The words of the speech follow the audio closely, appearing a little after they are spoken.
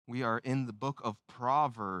We are in the book of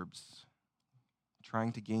Proverbs,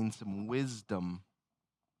 trying to gain some wisdom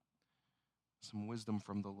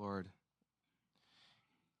from the Lord.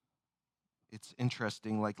 It's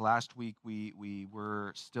interesting, like last week we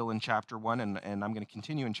were still in chapter 1, and I'm going to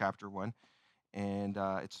continue in chapter 1. And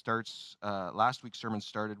it starts, last week's sermon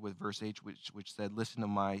started with verse 8, which said, "Listen to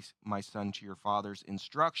my son, to your father's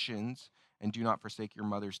instructions, and do not forsake your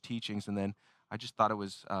mother's teachings." And then I just thought it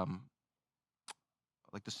was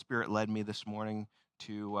like the Spirit led me this morning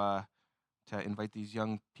to invite these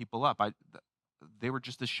young people up. They were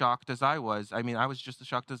just as shocked as I was. I mean, I was just as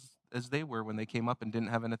shocked as they were when they came up and didn't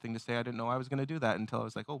have anything to say. I didn't know I was going to do that until I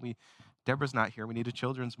was like, "Oh, Deborah's not here. We need a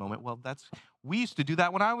children's moment." Well, we used to do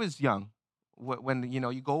that when I was young. When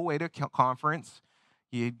you go away to conference,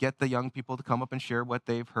 you get the young people to come up and share what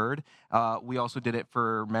they've heard. We also did it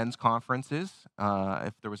for men's conferences.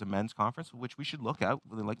 If there was a men's conference, which we should look at,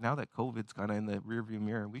 like now that COVID's kind of in the rearview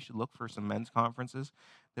mirror, we should look for some men's conferences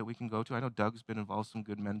that we can go to. I know Doug's been involved in some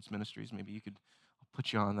good men's ministries. Maybe you could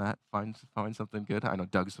put you on that. Find something good. I know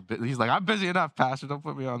Doug's a bit. He's like, "I'm busy enough, Pastor. Don't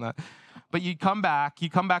put me on that." But you come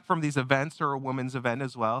back from these events or a women's event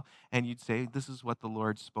as well, and you'd say, "This is what the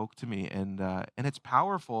Lord spoke to me," and it's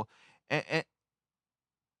powerful.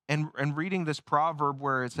 And reading this proverb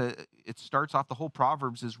where it starts off, the whole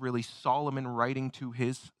Proverbs is really Solomon writing to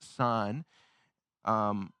his son.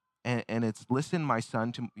 And it's, "Listen, my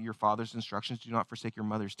son, to your father's instructions. Do not forsake your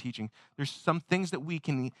mother's teaching." There's some things that we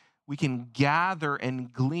can gather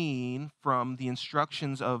and glean from the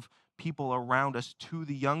instructions of people around us to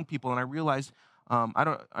the young people. And I realize,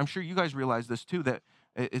 I'm sure you guys realize this too, that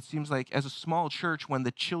it seems like as a small church, when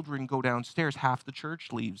the children go downstairs, half the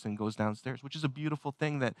church leaves and goes downstairs, which is a beautiful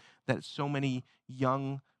thing that so many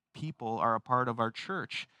young people are a part of our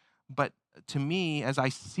church. But to me, as I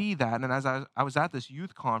see that, and as I was at this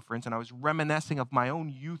youth conference and I was reminiscing of my own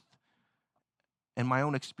youth and my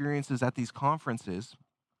own experiences at these conferences,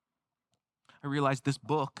 I realized this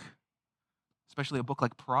book, especially a book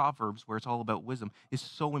like Proverbs, where it's all about wisdom, is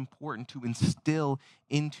so important to instill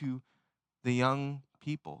into the young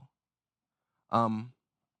people.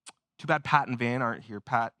 Too bad Pat and Van aren't here.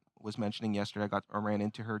 Pat was mentioning yesterday, I ran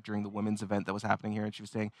into her during the women's event that was happening here, and she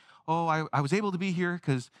was saying, "Oh, I was able to be here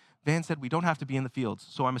because Van said we don't have to be in the fields."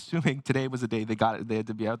 So I'm assuming today was the day they had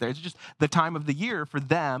to be out there. It's just the time of the year for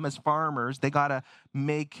them as farmers. They got to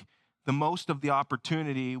make the most of the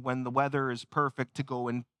opportunity when the weather is perfect to go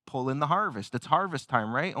and pull in the harvest. It's harvest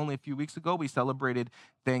time, right? Only a few weeks ago, we celebrated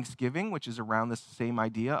Thanksgiving, which is around the same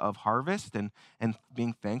idea of harvest and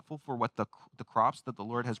being thankful for what the crops that the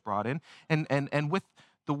Lord has brought in. And with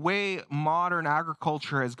the way modern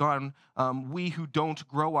agriculture has gone, we who don't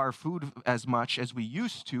grow our food as much as we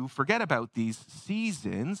used to forget about these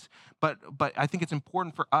seasons. But I think it's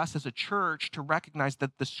important for us as a church to recognize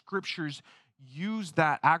that the scriptures use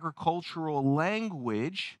that agricultural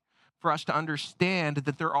language for us to understand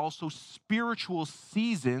that there are also spiritual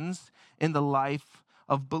seasons in the life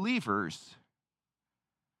of believers.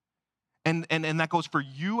 And that goes for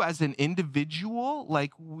you as an individual.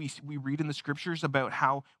 Like we read in the scriptures about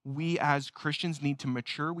how we as Christians need to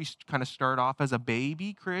mature. We kind of start off as a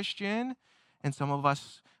baby Christian. And some of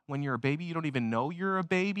us, when you're a baby, you don't even know you're a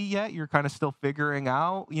baby yet. You're kind of still figuring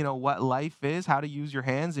out, what life is, how to use your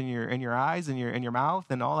hands and your eyes and your mouth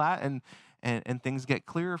and all that. And things get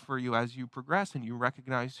clearer for you as you progress and you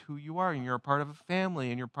recognize who you are and you're a part of a family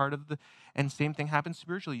and you're part of and same thing happens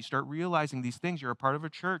spiritually. You start realizing these things. You're a part of a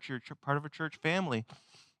church. You're part of a church family.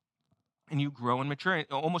 And you grow and mature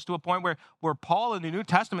almost to a point where Paul in the New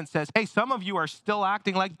Testament says, "Hey, some of you are still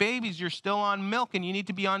acting like babies. You're still on milk and you need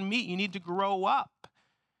to be on meat. You need to grow up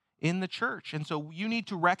in the church." And so you need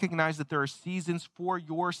to recognize that there are seasons for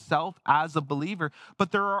yourself as a believer,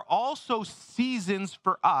 but there are also seasons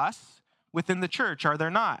for us within the church, are there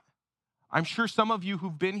not? I'm sure some of you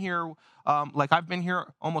who've been here, like I've been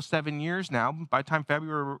here almost 7 years now. By the time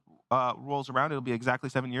February rolls around, it'll be exactly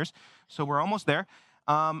 7 years. So we're almost there.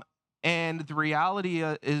 And the reality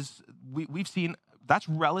is we've seen that's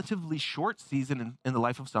relatively short season in the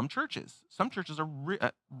life of some churches. Some churches are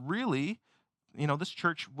really, this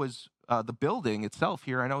church was the building itself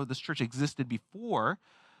here. I know this church existed before,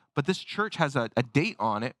 but this church has a date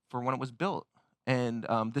on it for when it was built. And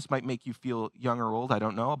this might make you feel young or old, I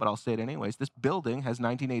don't know, but I'll say it anyways. This building has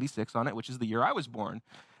 1986 on it, which is the year I was born.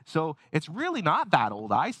 So it's really not that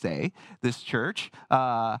old, I say, this church.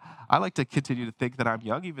 I like to continue to think that I'm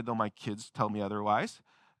young, even though my kids tell me otherwise,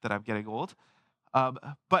 that I'm getting old. Uh,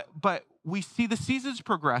 but we see the seasons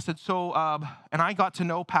progress, and so and I got to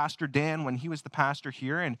know Pastor Dan when he was the pastor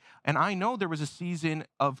here, and I know there was a season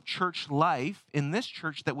of church life in this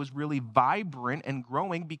church that was really vibrant and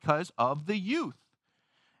growing because of the youth.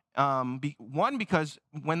 One, because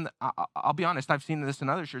when I'll be honest, I've seen this in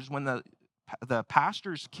other churches. When the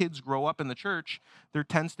pastor's kids grow up in the church, there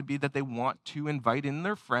tends to be that they want to invite in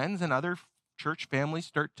their friends, and other church families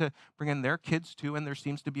start to bring in their kids too. And there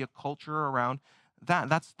seems to be a culture around that.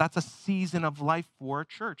 That's a season of life for a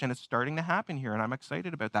church, and it's starting to happen here. And I'm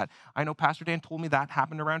excited about that. I know Pastor Dan told me that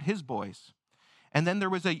happened around his boys. And then there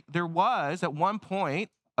was at one point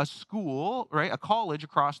a school, right, a college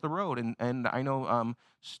across the road, and I know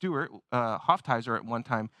Stuart Hoftheiser at one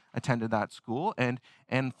time attended that school, and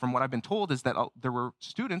from what I've been told is that there were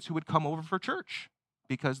students who would come over for church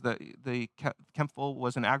because the Kempful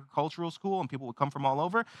was an agricultural school and people would come from all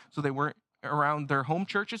over, so they weren't around their home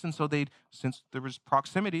churches, and so since there was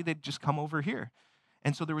proximity, they'd just come over here,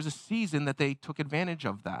 and so there was a season that they took advantage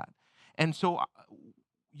of that, and so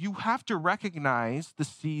you have to recognize the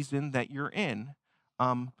season that you're in.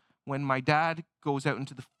 When my dad goes out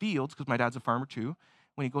into the fields, because my dad's a farmer too,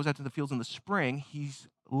 when he goes out to the fields in the spring, he's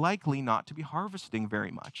likely not to be harvesting very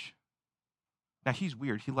much. Now he's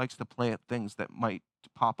weird. He likes to plant things that might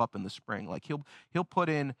pop up in the spring. Like he'll put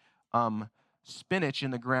in spinach in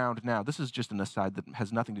the ground now. This is just an aside that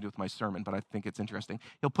has nothing to do with my sermon, but I think it's interesting.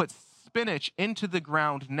 He'll put spinach into the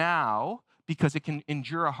ground now because it can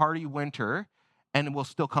endure a hardy winter and it will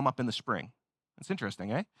still come up in the spring. It's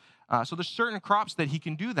interesting, eh? So there's certain crops that he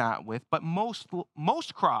can do that with, but most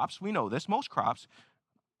crops, we know this, most crops,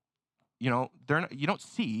 you don't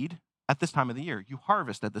seed at this time of the year. You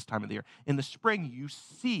harvest at this time of the year. In the spring, you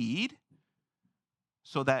seed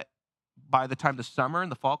so that by the time the summer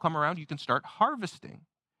and the fall come around, you can start harvesting.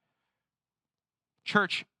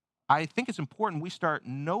 Church, I think it's important we start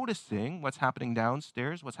noticing what's happening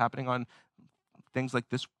downstairs, what's happening on things like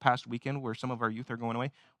this past weekend where some of our youth are going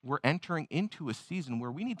away. We're entering into a season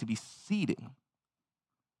where we need to be seeding.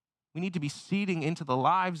 We need to be seeding into the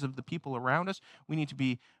lives of the people around us. We need to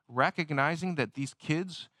be recognizing that these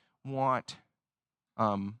kids want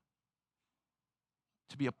to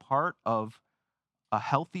be a part of a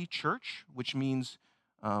healthy church, which means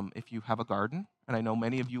if you have a garden, and I know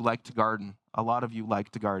many of you like to garden, a lot of you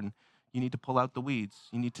like to garden, you need to pull out the weeds.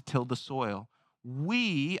 You need to till the soil.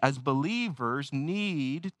 We, as believers,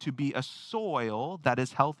 need to be a soil that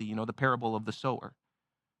is healthy. You know, the parable of the sower.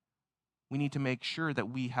 We need to make sure that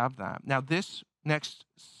we have that. Now, this next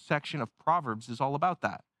section of Proverbs is all about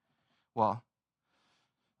that. Well,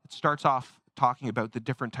 it starts off talking about the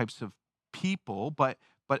different types of people, but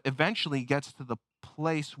eventually gets to the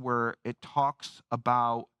place where it talks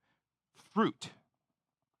about fruit.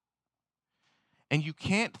 And you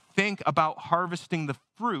can't think about harvesting the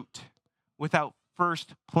fruit without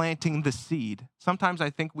first planting the seed. Sometimes I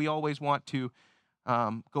think we always want to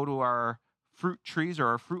go to our fruit trees or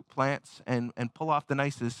our fruit plants and pull off the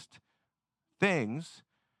nicest things.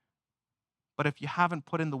 But if you haven't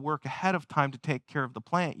put in the work ahead of time to take care of the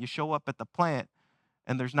plant, you show up at the plant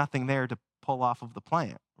and there's nothing there to pull off of the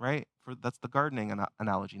plant, right? That's the gardening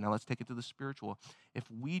analogy. Now let's take it to the spiritual. If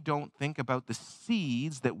we don't think about the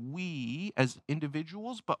seeds that we as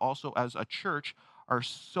individuals, but also as a church, are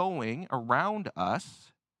sowing around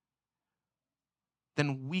us,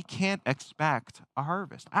 then we can't expect a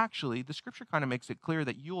harvest. Actually, the scripture kind of makes it clear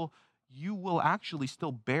that you will actually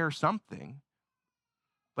still bear something,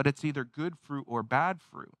 but it's either good fruit or bad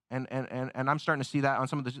fruit. And I'm starting to see that on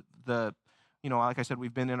some of the like I said,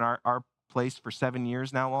 we've been in our place for 7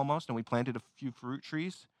 years now almost, and we planted a few fruit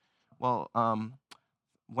trees. Well,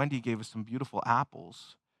 Wendy gave us some beautiful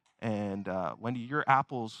apples. And Wendy, your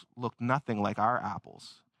apples look nothing like our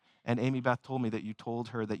apples. And Amy Beth told me that you told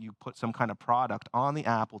her that you put some kind of product on the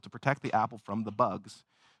apple to protect the apple from the bugs.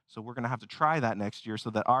 So we're going to have to try that next year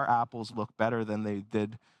so that our apples look better than they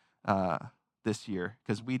did this year.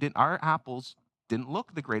 Because our apples didn't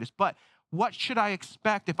look the greatest. But what should I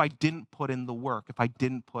expect if I didn't put in the work, if I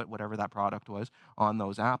didn't put whatever that product was on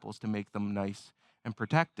those apples to make them nice and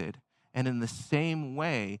protected? And in the same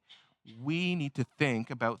way, we need to think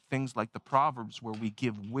about things like the Proverbs where we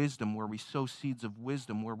give wisdom, where we sow seeds of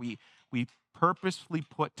wisdom, where we purposefully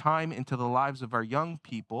put time into the lives of our young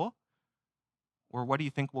people, or what do you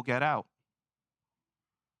think we'll get out?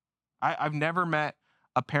 I've never met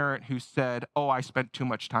a parent who said, oh, I spent too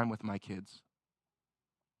much time with my kids.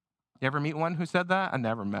 You ever meet one who said that? I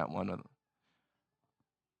never met one of them.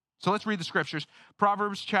 So let's read the scriptures.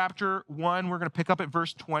 Proverbs chapter 1, we're going to pick up at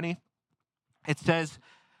verse 20. It says,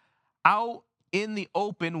 out In the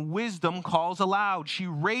open, wisdom calls aloud. She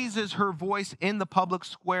raises her voice in the public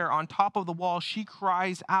square. On top of the wall, she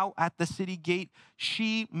cries out at the city gate.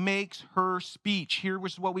 She makes her speech. Here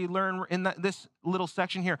was what we learn in this little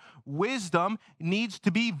section here. Wisdom needs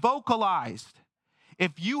to be vocalized.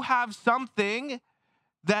 If you have something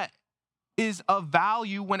that is of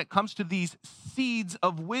value when it comes to these seeds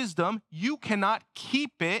of wisdom, you cannot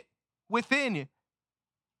keep it within.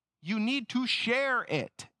 You need to share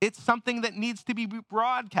it. It's something that needs to be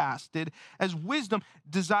broadcasted as wisdom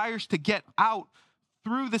desires to get out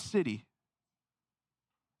through the city.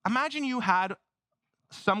 Imagine you had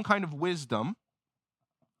some kind of wisdom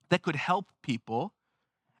that could help people,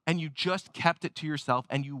 and you just kept it to yourself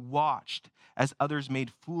and you watched as others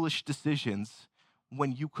made foolish decisions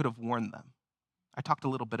when you could have warned them. I talked a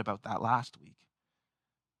little bit about that last week.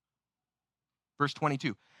 Verse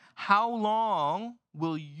 22, how long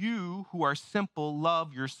will you who are simple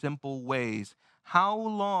love your simple ways? How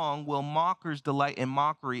long will mockers delight in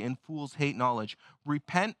mockery and fools hate knowledge?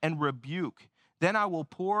 Repent and rebuke. Then I will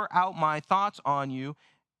pour out my thoughts on you,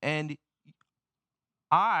 and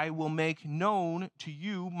I will make known to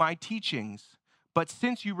you my teachings. But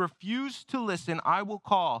since you refuse to listen, I will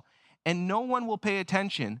call, and no one will pay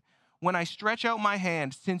attention. When I stretch out my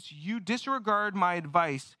hand, since you disregard my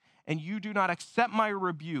advice and you do not accept my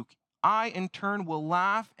rebuke, I in turn will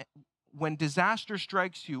laugh when disaster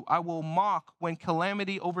strikes you. I will mock when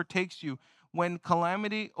calamity overtakes you. When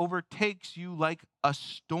calamity overtakes you like a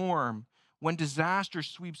storm. When disaster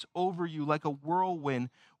sweeps over you like a whirlwind.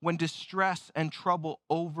 When distress and trouble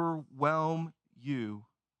overwhelm you.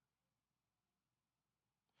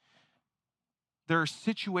 There are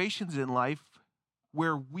situations in life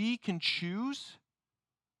where we can choose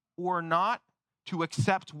or not to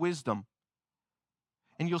accept wisdom.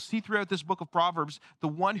 And you'll see throughout this book of Proverbs, the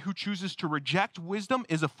one who chooses to reject wisdom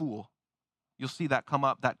is a fool. You'll see that come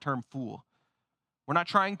up, that term fool. We're not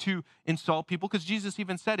trying to insult people, because Jesus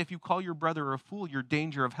even said, if you call your brother a fool, you're in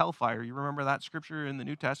danger of hellfire. You remember that scripture in the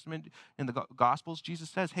New Testament, in the Gospels? Jesus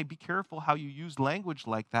says, hey, be careful how you use language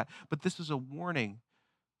like that. But this is a warning.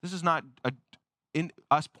 This is not in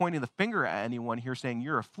us pointing the finger at anyone here saying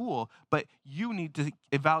you're a fool, but you need to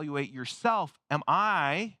evaluate yourself. Am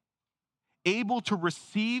I able to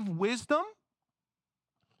receive wisdom?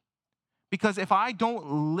 Because if I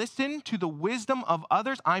don't listen to the wisdom of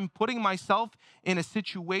others, I'm putting myself in a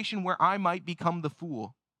situation where I might become the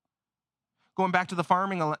fool. Going back to the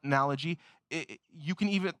farming analogy, you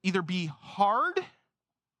can either be hard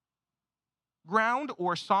ground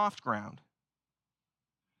or soft ground.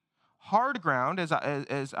 Hard ground, as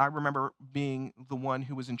I remember being the one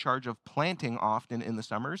who was in charge of planting often in the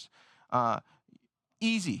summers,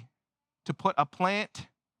 easy to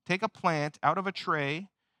take a plant out of a tray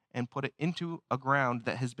and put it into a ground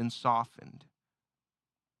that has been softened.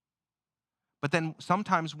 But then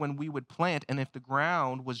sometimes when we would plant, and if the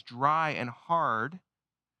ground was dry and hard,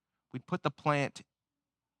 we'd put the plant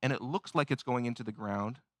and it looks like it's going into the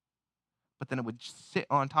ground, but then it would sit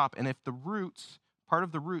on top. And if part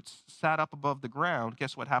of the roots sat up above the ground,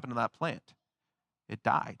 guess what happened to that plant? It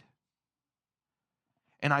died.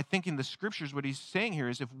 And I think in the scriptures, what he's saying here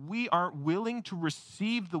is if we aren't willing to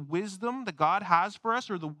receive the wisdom that God has for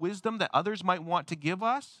us, or the wisdom that others might want to give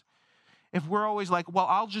us, if we're always like, well,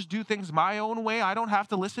 I'll just do things my own way, I don't have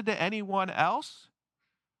to listen to anyone else,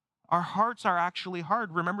 our hearts are actually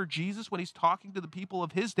hard. Remember Jesus, when he's talking to the people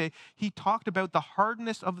of his day, he talked about the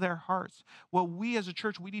hardness of their hearts. Well, we as a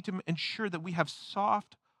church, we need to ensure that we have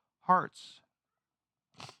soft hearts,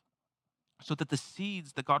 so that the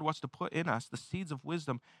seeds that God wants to put in us, the seeds of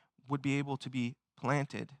wisdom, would be able to be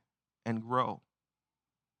planted and grow.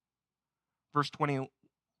 Verse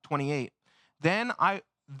 28,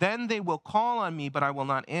 then they will call on me, but I will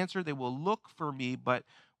not answer. They will look for me, but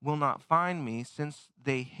will not find me, since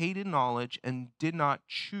they hated knowledge and did not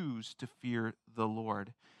choose to fear the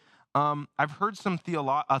Lord. I've heard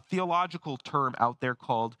a theological term out there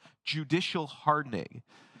called judicial hardening.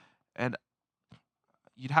 And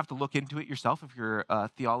you'd have to look into it yourself if you're a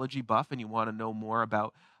theology buff and you want to know more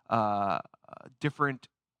about different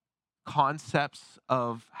concepts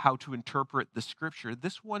of how to interpret the scripture.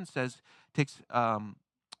 This one takes an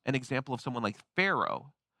example of someone like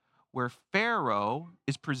Pharaoh, where Pharaoh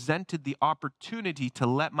is presented the opportunity to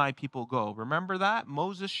let my people go. Remember that?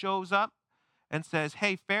 Moses shows up and says,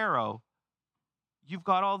 hey, Pharaoh, you've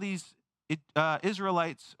got all these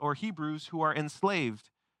Israelites or Hebrews who are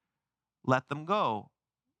enslaved. Let them go,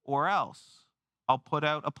 or else I'll put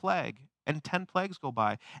out a plague. And 10 plagues go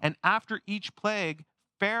by. And after each plague,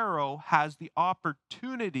 Pharaoh has the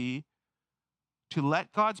opportunity to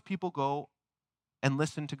let God's people go and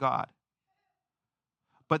listen to God.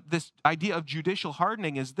 But this idea of judicial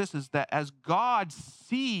hardening is that as God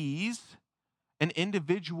sees an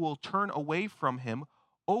individual turn away from him,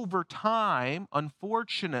 over time,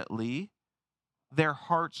 unfortunately, their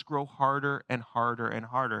hearts grow harder and harder and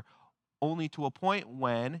harder, only to a point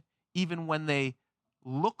when, even when they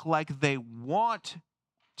look like they want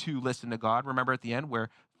to listen to God, remember at the end where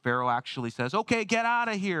Pharaoh actually says, okay, get out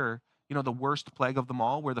of here. You know, the worst plague of them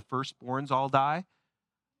all, where the firstborns all die,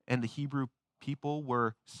 and the Hebrew people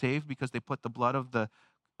were saved because they put the blood of the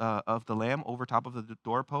lamb over top of the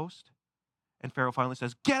doorpost. And Pharaoh finally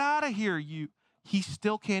says, get out of here. He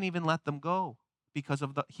still can't even let them go because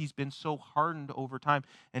he's been so hardened over time,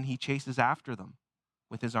 and he chases after them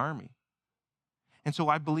with his army. And so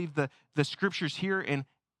I believe the scriptures here in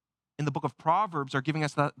the book of Proverbs are giving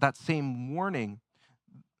us that same warning.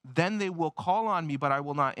 Then they will call on me, but I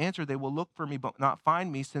will not answer. They will look for me, but not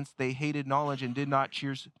find me, since they hated knowledge and did not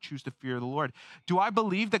choose to fear the Lord. Do I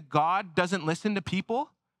believe that God doesn't listen to people?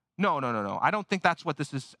 No. I don't think that's what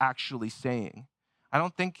this is actually saying. I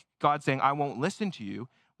don't think God's saying, I won't listen to you.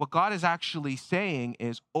 What God is actually saying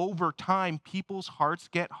is, over time, people's hearts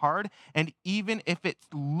get hard. And even if it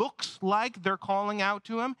looks like they're calling out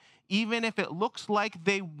to him, even if it looks like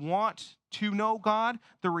they want to know God,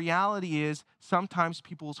 the reality is sometimes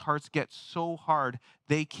people's hearts get so hard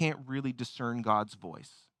they can't really discern God's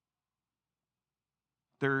voice.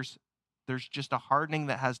 There's just a hardening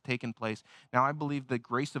that has taken place. Now, I believe the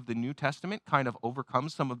grace of the New Testament kind of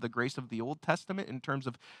overcomes some of the grace of the Old Testament, in terms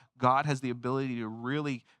of God has the ability to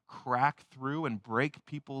really crack through and break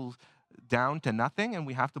people down to nothing. And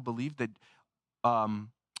we have to believe that.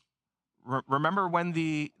 Remember when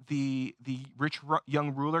the rich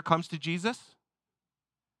young ruler comes to Jesus,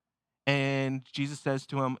 and Jesus says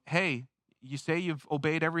to him, hey, you say you've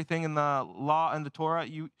obeyed everything in the law and the Torah.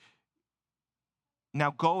 You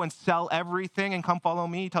now go and sell everything and come follow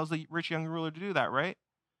me. He tells the rich young ruler to do that, right?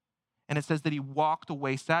 And it says that he walked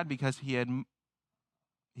away sad because he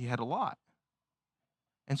had a lot.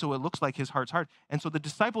 And so it looks like his heart's hard. And so the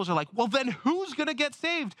disciples are like, well, then who's going to get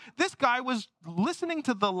saved? This guy was listening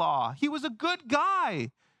to the law. He was a good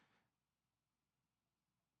guy.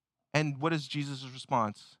 And what is Jesus'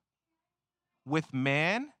 response? With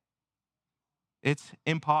man, it's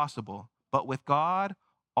impossible. But with God,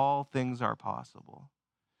 all things are possible.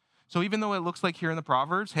 So even though it looks like here in the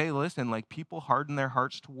Proverbs, hey, listen, like people harden their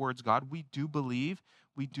hearts towards God, we do believe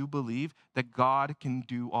that God can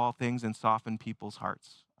do all things and soften people's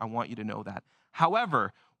hearts. I want you to know that.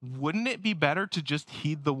 However, wouldn't it be better to just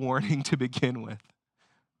heed the warning to begin with?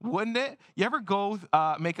 Wouldn't it? You ever go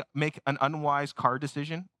make an unwise car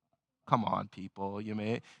decision? Come on, people. You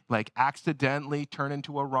may like accidentally turn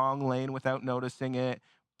into a wrong lane without noticing it,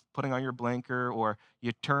 putting on your blinker, or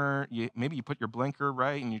maybe you put your blinker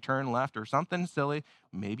right and you turn left or something silly.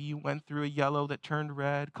 Maybe you went through a yellow that turned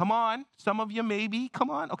red. Come on, some of you maybe. Come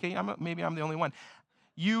on. Okay, maybe I'm the only one.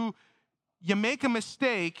 You make a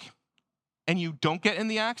mistake and you don't get in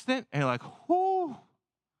the accident, and you're like, whoo.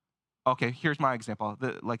 Okay, here's my example.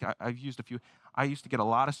 I've used a few. I used to get a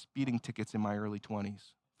lot of speeding tickets in my early 20s.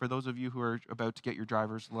 For those of you who are about to get your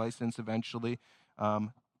driver's license eventually,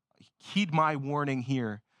 heed my warning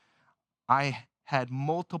here. I had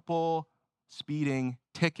multiple speeding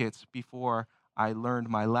tickets before I learned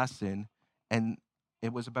my lesson, and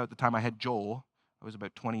it was about the time I had Joel. I was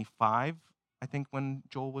about 25, I think, when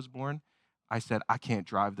Joel was born. I said, I can't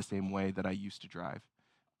drive the same way that I used to drive,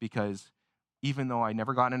 because even though I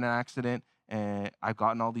never got in an accident, and I've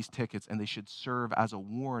gotten all these tickets, and they should serve as a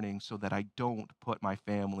warning so that I don't put my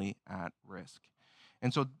family at risk.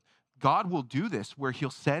 And so God will do this, where he'll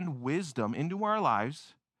send wisdom into our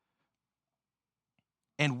lives,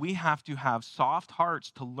 and we have to have soft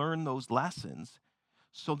hearts to learn those lessons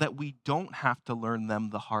so that we don't have to learn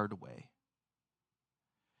them the hard way.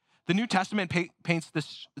 The New Testament paints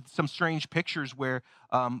some strange pictures where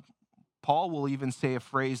Paul will even say a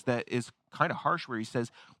phrase that is kind of harsh, where he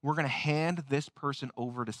says, we're going to hand this person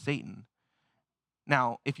over to Satan.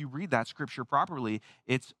 Now, if you read that scripture properly,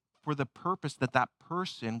 it's for the purpose that that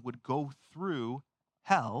person would go through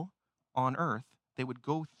hell on earth.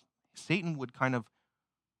 Satan would kind of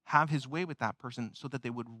have his way with that person so that they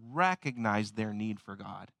would recognize their need for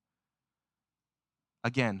God.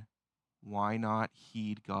 Again, why not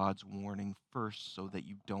heed God's warning first so that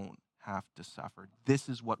you don't have to suffer? This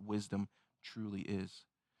is what wisdom truly is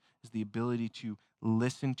the ability to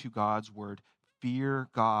listen to God's word, fear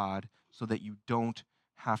God, so that you don't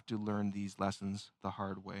have to learn these lessons the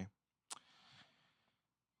hard way.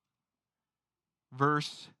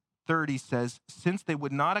 Verse 30 says, since they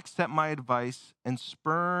would not accept my advice and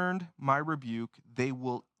spurned my rebuke, they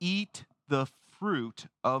will eat the fruit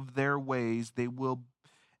of their ways,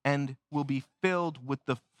 and will be filled with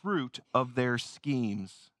the fruit of their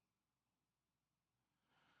schemes.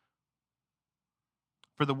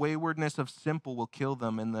 For the waywardness of simple will kill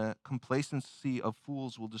them, and the complacency of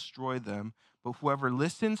fools will destroy them. But whoever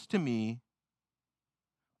listens to me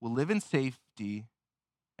will live in safety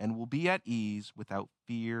and will be at ease without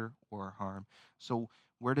fear or harm. So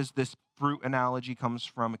where does this fruit analogy comes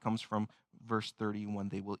from? It comes from verse 31.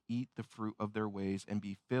 They will eat the fruit of their ways and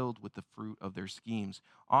be filled with the fruit of their schemes.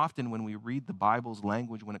 Often when we read the Bible's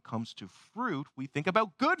language when it comes to fruit, we think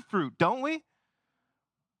about good fruit, don't we?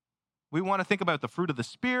 We want to think about the fruit of the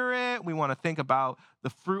Spirit. We want to think about the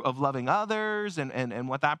fruit of loving others and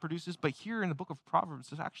what that produces. But here in the book of Proverbs,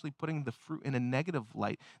 it's actually putting the fruit in a negative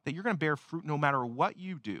light, that you're going to bear fruit no matter what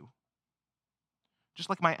you do. Just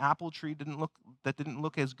like my apple tree didn't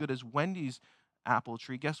look as good as Wendy's apple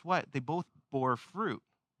tree, guess what? They both bore fruit.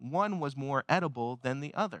 One was more edible than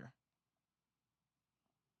the other.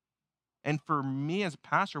 And for me as a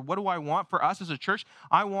pastor, what do I want for us as a church?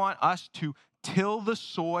 I want us to till the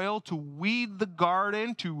soil, to weed the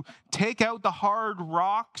garden, to take out the hard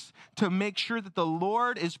rocks, to make sure that the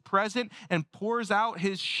Lord is present and pours out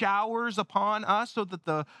his showers upon us so that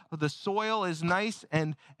the soil is nice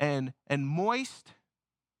and moist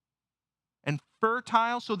and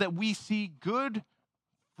fertile so that we see good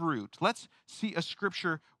fruit. Let's see a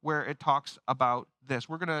scripture where it talks about this.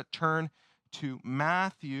 We're going to turn to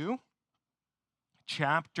Matthew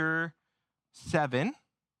chapter 7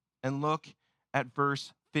 and look at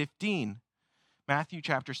verse 15. Matthew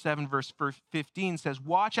chapter 7 verse 15 says,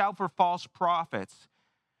 "Watch out for false prophets.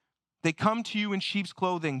 They come to you in sheep's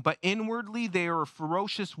clothing, but inwardly they are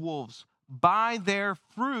ferocious wolves. By their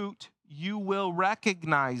fruit you will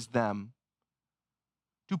recognize them.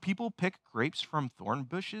 Do people pick grapes from thorn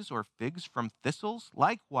bushes or figs from thistles?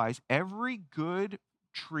 Likewise, every good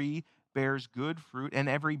tree bears good fruit, and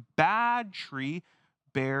every bad tree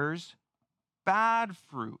bears bad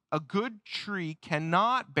fruit. A good tree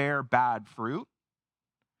cannot bear bad fruit,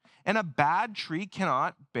 and a bad tree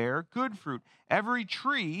cannot bear good fruit. Every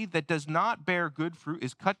tree that does not bear good fruit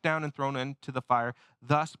is cut down and thrown into the fire.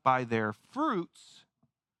 Thus, by their fruits,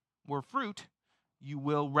 or fruit, you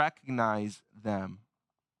will recognize them."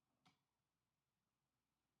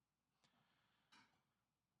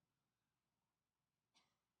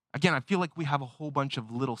 Again, I feel like we have a whole bunch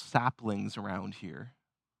of little saplings around here.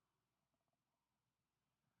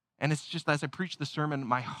 And it's just as I preach the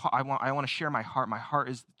sermon, I want to share my heart. My heart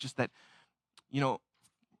is just that,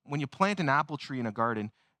 when you plant an apple tree in a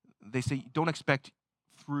garden, they say don't expect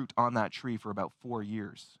fruit on that tree for about 4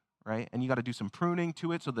 years, right? And you got to do some pruning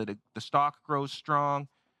to it so that the stalk grows strong.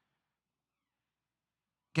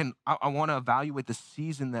 Again, I want to evaluate the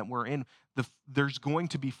season that we're in. There's going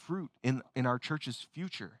to be fruit in our church's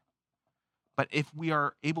future. But if we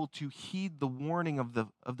are able to heed the warning of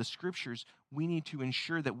the scriptures, we need to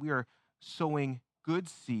ensure that we are sowing good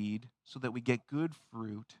seed so that we get good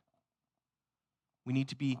fruit. We need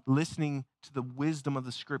to be listening to the wisdom of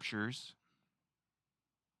the scriptures.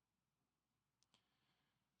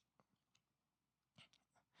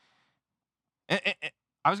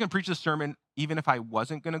 I was going to preach this sermon even if I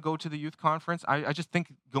wasn't going to go to the youth conference. I just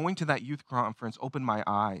think going to that youth conference opened my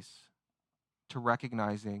eyes to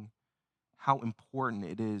recognizing how important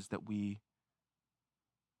it is that we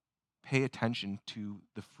pay attention to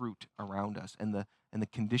the fruit around us and the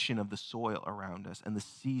condition of the soil around us and the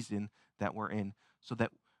season that we're in, so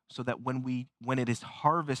that when it is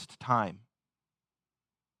harvest time,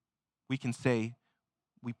 we can say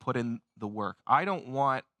we put in the work. I don't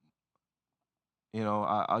want,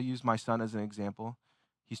 I'll use my son as an example.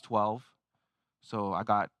 He's 12, so I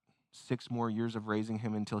got 6 more years of raising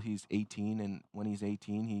him until he's 18, and when he's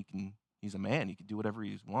 18, he's a man. He can do whatever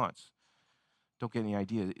he wants. Don't get any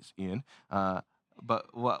ideas, Ian. But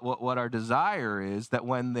what our desire is that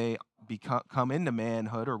when they come into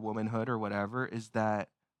manhood or womanhood or whatever, is that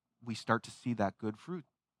we start to see that good fruit.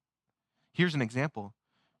 Here's an example.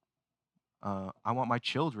 I want my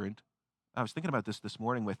children. I was thinking about this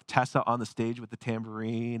morning with Tessa on the stage with the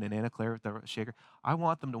tambourine and Anna Claire with the shaker. I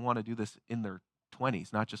want them to want to do this in their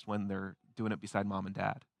 20s, not just when they're doing it beside mom and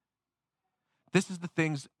dad. This is the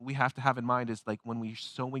things we have to have in mind, is like when we're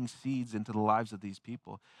sowing seeds into the lives of these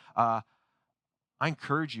people. I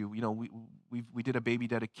encourage you. We did a baby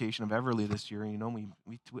dedication of Everly this year.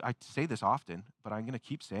 I say this often, but I'm going to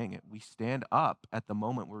keep saying it. We stand up at the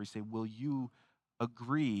moment where we say, "Will you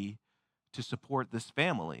agree to support this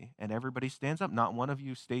family?" And everybody stands up. Not one of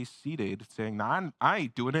you stays seated saying, "No, I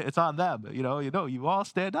ain't doing it. It's on them." You all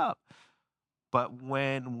stand up. But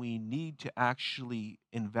when we need to actually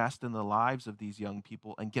invest in the lives of these young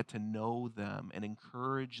people and get to know them and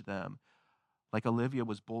encourage them, like Olivia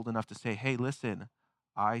was bold enough to say, hey, listen,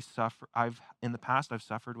 in the past, I've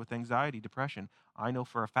suffered with anxiety, depression. I know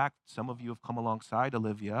for a fact some of you have come alongside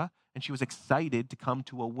Olivia, and she was excited to come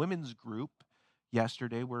to a women's group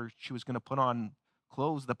yesterday where she was going to put on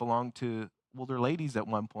clothes that belonged to older ladies at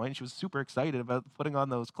one point. She was super excited about putting on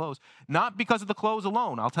those clothes. Not because of the clothes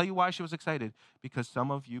alone. I'll tell you why she was excited. Because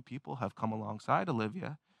some of you people have come alongside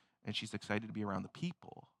Olivia, and she's excited to be around the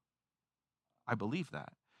people. I believe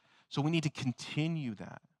that. So we need to continue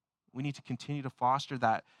that. We need to continue to foster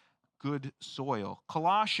that good soil.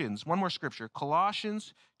 Colossians, one more scripture.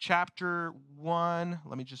 Colossians chapter 1.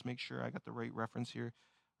 Let me just make sure I got the right reference here.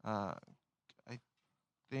 I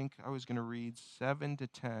think I was going to read 7 to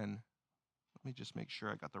 10. Let me just make sure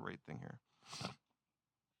I got the right thing here.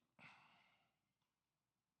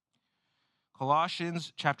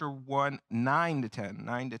 Colossians chapter 1, 9 to 10.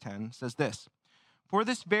 9 to 10 says this. For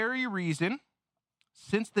this very reason,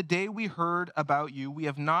 since the day we heard about you, we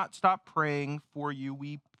have not stopped praying for you.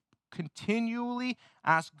 We continually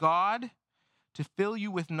ask God to fill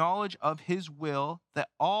you with knowledge of his will, that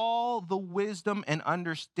all the wisdom and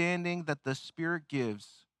understanding that the Spirit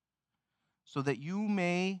gives, so that you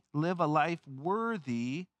may live a life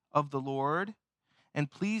worthy of the Lord and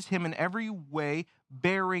please him in every way,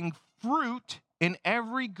 bearing fruit in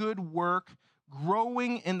every good work,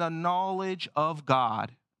 growing in the knowledge of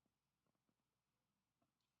God.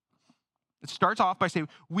 It starts off by saying,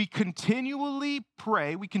 we continually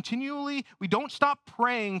pray. We don't stop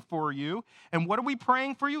praying for you. And what are we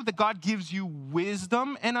praying for you? That God gives you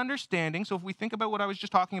wisdom and understanding. So if we think about what I was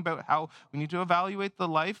just talking about, how we need to evaluate the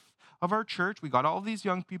life of our church, we got all of these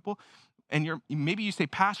young people. And maybe you say,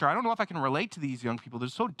 Pastor, I don't know if I can relate to these young people. They're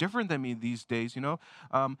so different than me these days, you know.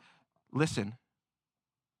 Listen,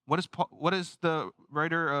 what is the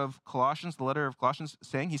writer of Colossians, the letter of Colossians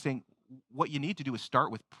saying? He's saying what you need to do is start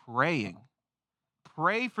with praying.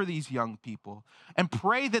 Pray for these young people and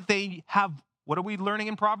pray that they have, what are we learning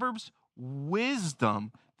in Proverbs?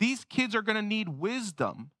 Wisdom. These kids are going to need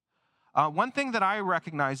wisdom. One thing that I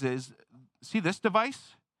recognize is, see this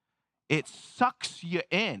device? It sucks you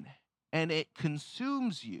in and it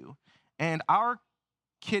consumes you. And our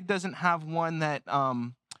kid doesn't have one that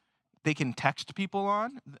they can text people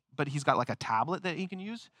on, but he's got like a tablet that he can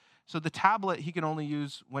use. So the tablet he can only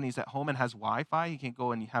use when he's at home and has Wi-Fi. He can't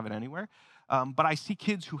go and have it anywhere. But I see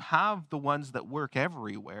kids who have the ones that work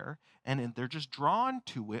everywhere, and they're just drawn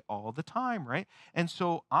to it all the time, right? And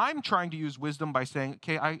so I'm trying to use wisdom by saying,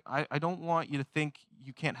 okay, I don't want you to think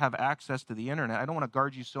you can't have access to the internet. I don't want to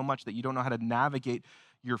guard you so much that you don't know how to navigate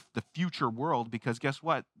the future world, because guess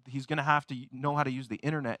what? He's going to have to know how to use the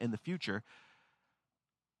internet in the future.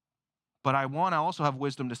 But I want to also have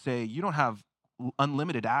wisdom to say, you don't have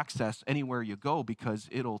unlimited access anywhere you go because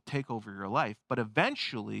it'll take over your life. But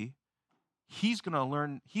eventually, he's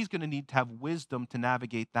going to need to have wisdom to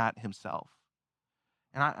navigate that himself.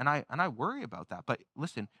 And I worry about that. But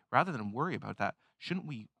listen, rather than worry about that, shouldn't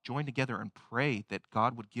we join together and pray that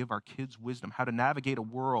God would give our kids wisdom, how to navigate a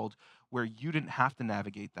world where you didn't have to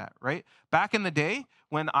navigate that, right? Back in the day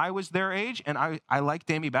when I was their age and I liked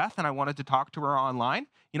Amy Beth and I wanted to talk to her online,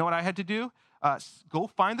 you know what I had to do? Go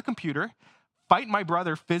find the computer, fight my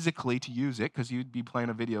brother physically to use it because you'd be playing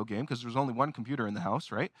a video game because there's only one computer in the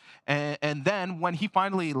house, right? And then when he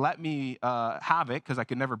finally let me have it, because I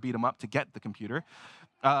could never beat him up to get the computer,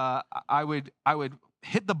 I would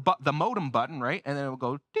hit the modem button, right? And then it would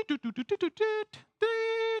go.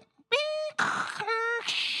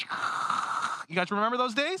 You guys remember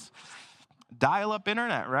those days? Dial-up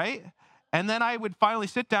internet, right? And then I would finally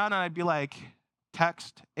sit down and I'd be like,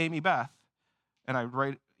 text Amy Beth, and I'd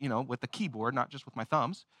write, with the keyboard, not just with my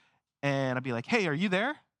thumbs, and I'd be like, hey, are you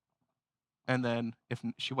there? And then if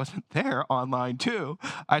she wasn't there online too,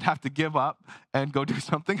 I'd have to give up and go do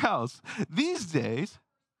something else. These days,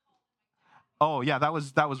 oh yeah, that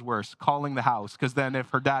was worse. Calling the house, because then if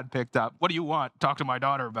her dad picked up, what do you want? Talk to my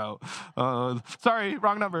daughter about. Sorry,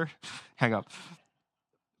 wrong number. Hang up.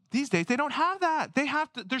 These days, they don't have that.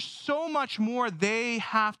 There's so much more they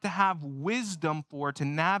have to have wisdom for to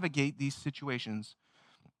navigate these situations.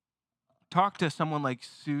 Talk to someone like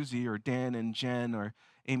Susie or Dan and Jen or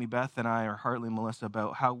Amy Beth and I or Hartley and Melissa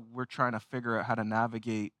about how we're trying to figure out how to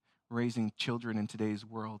navigate raising children in today's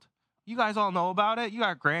world. You guys all know about it. You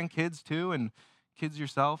got grandkids too and kids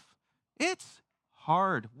yourself. It's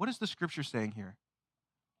hard. What is the scripture saying here?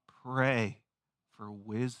 Pray for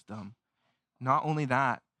wisdom. Not only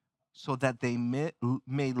that, so that they may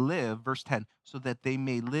live, verse 10, so that they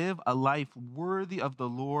may live a life worthy of the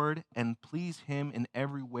Lord and please him in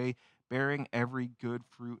every way, bearing every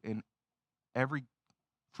fruit in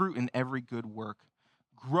every good work,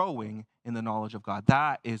 growing in the knowledge of God.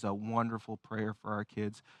 That is a wonderful prayer for our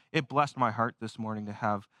kids. It blessed my heart this morning to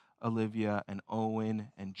have Olivia and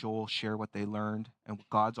Owen and Joel share what they learned and what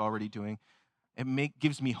God's already doing.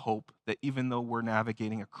 Gives me hope that even though we're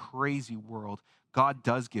navigating a crazy world, God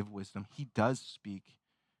does give wisdom. He does speak,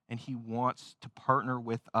 and he wants to partner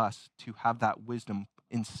with us to have that wisdom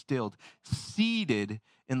instilled, seeded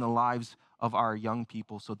in the lives of our young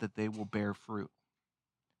people so that they will bear fruit.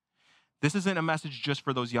 This isn't a message just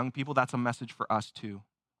for those young people. That's a message for us too.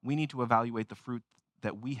 We need to evaluate the fruit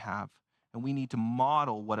that we have, and we need to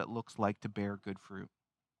model what it looks like to bear good fruit.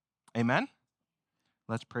 Amen?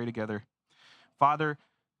 Let's pray together. Father,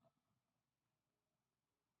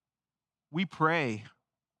 we pray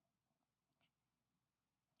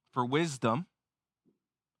for wisdom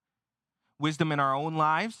in our own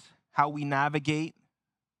lives, how we navigate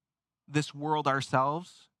this world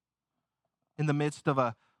ourselves in the midst of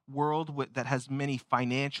a world that has many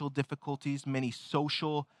financial difficulties, many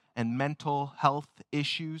social and mental health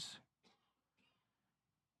issues,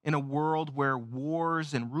 in a world where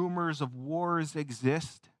wars and rumors of wars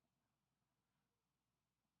exist.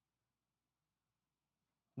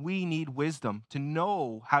 We need wisdom to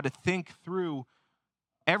know how to think through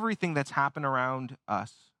everything that's happened around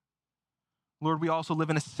us. Lord, we also live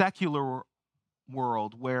in a secular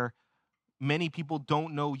world where many people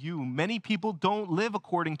don't know you. Many people don't live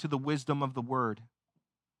according to the wisdom of the word.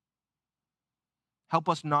 Help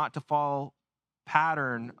us not to fall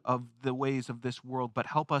pattern of the ways of this world, but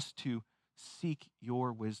help us to seek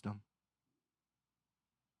your wisdom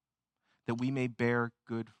that we may bear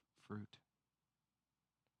good fruit.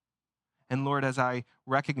 And Lord, as I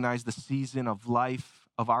recognize the season of life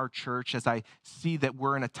of our church, as I see that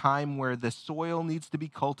we're in a time where the soil needs to be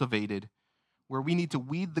cultivated, where we need to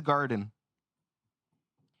weed the garden,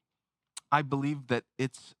 I believe that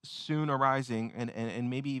it's soon arising, and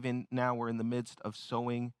maybe even now we're in the midst of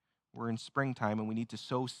sowing. We're in springtime, and we need to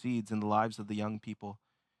sow seeds in the lives of the young people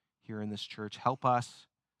here in this church. Help us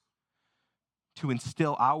to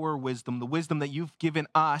instill our wisdom, the wisdom that you've given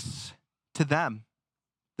us, to them,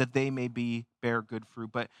 that they may bear good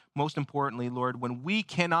fruit. But most importantly, Lord, when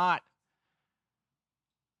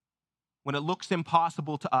it looks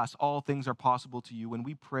impossible to us, all things are possible to you. And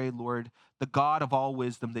we pray, Lord, the God of all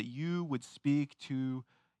wisdom, that you would speak to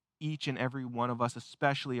each and every one of us,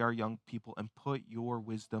 especially our young people, and put your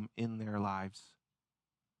wisdom in their lives.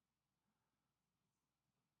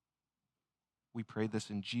 We pray this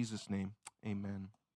in Jesus' name. Amen.